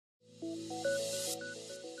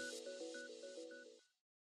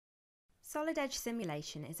Solid edge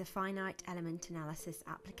simulation is a finite element analysis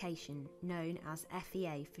application known as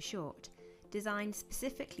FEA for short, designed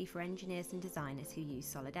specifically for engineers and designers who use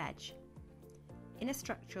solid edge. In a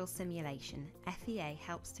structural simulation, FEA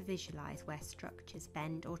helps to visualise where structures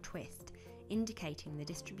bend or twist, indicating the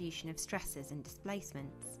distribution of stresses and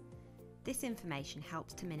displacements. This information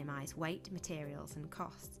helps to minimise weight, materials and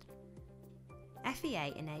cost.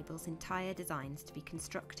 FEA enables entire designs to be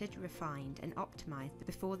constructed, refined and optimised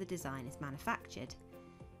before the design is manufactured.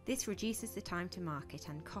 This reduces the time to market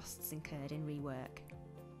and costs incurred in rework.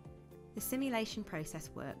 The simulation process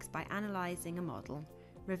works by analysing a model,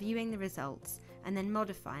 reviewing the results and then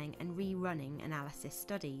modifying and rerunning analysis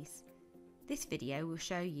studies. This video will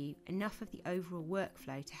show you enough of the overall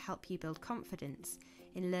workflow to help you build confidence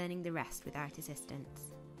in learning the rest without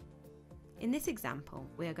assistance. In this example,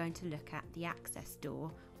 we are going to look at the access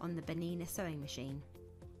door on the Bernina sewing machine.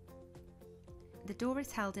 The door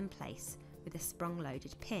is held in place with a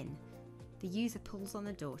sprung-loaded pin. The user pulls on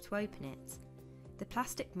the door to open it. The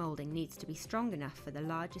plastic moulding needs to be strong enough for the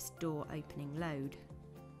largest door opening load.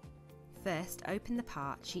 First, open the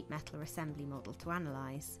part, sheet metal or assembly model to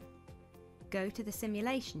analyse. Go to the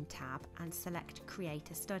Simulation tab and select Create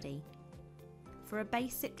a Study. For a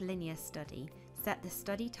basic linear study, set the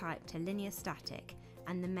study type to linear static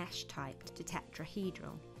and the mesh type to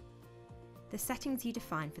tetrahedral. The settings you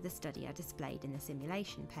define for the study are displayed in the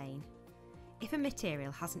simulation pane. If a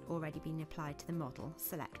material hasn't already been applied to the model,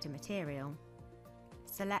 select a material.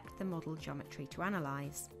 Select the model geometry to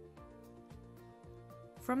analyse.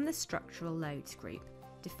 From the Structural Loads group,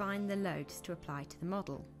 define the loads to apply to the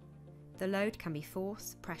model. The load can be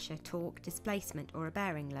force, pressure, torque, displacement or a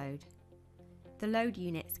bearing load. The load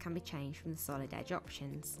units can be changed from the solid edge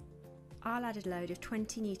options. I'll add a load of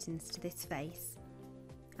 20 newtons to this face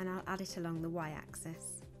and I'll add it along the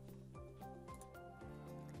y-axis.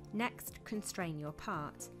 Next, constrain your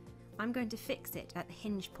part. I'm going to fix it at the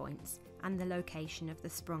hinge points and the location of the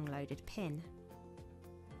sprung-loaded pin.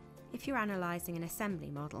 If you're analysing an assembly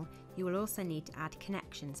model, you will also need to add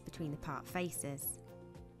connections between the part faces.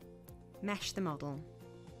 Mesh the model.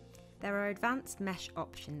 There are advanced mesh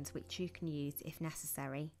options which you can use if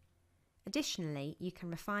necessary. Additionally, you can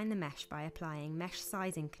refine the mesh by applying mesh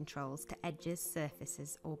sizing controls to edges,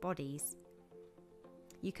 surfaces or bodies.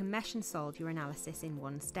 You can mesh and solve your analysis in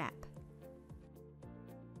one step.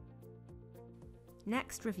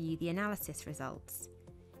 Next, review the analysis results.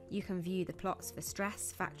 You can view the plots for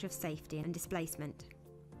stress, factor of safety and displacement.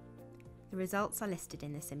 The results are listed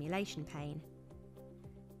in the simulation pane.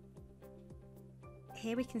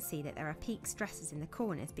 Here we can see that there are peak stresses in the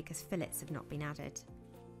corners because fillets have not been added.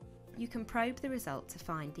 You can probe the result to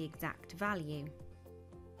find the exact value.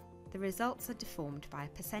 The results are deformed by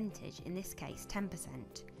a percentage, in this case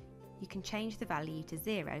 10%. You can change the value to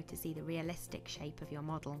 0 to see the realistic shape of your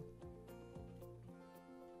model.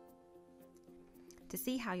 To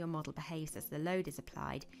see how your model behaves as the load is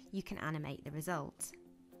applied, you can animate the result.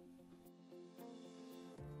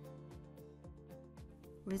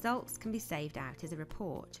 Results can be saved out as a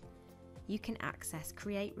report. You can access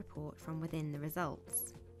Create Report from within the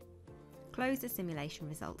results. Close the simulation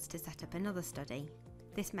results to set up another study.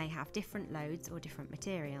 This may have different loads or different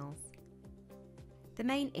materials. The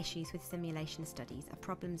main issues with simulation studies are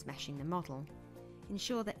problems meshing the model.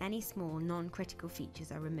 Ensure that any small non-critical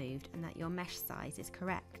features are removed and that your mesh size is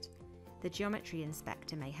correct. The Geometry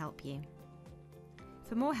Inspector may help you.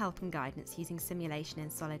 For more help and guidance using simulation in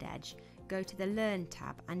Solid Edge, go to the Learn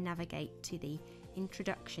tab and navigate to the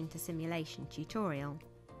Introduction to Simulation tutorial.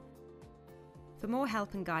 For more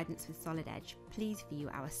help and guidance with Solid Edge, please view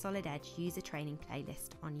our Solid Edge user training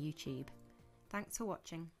playlist on YouTube. Thanks for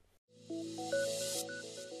watching.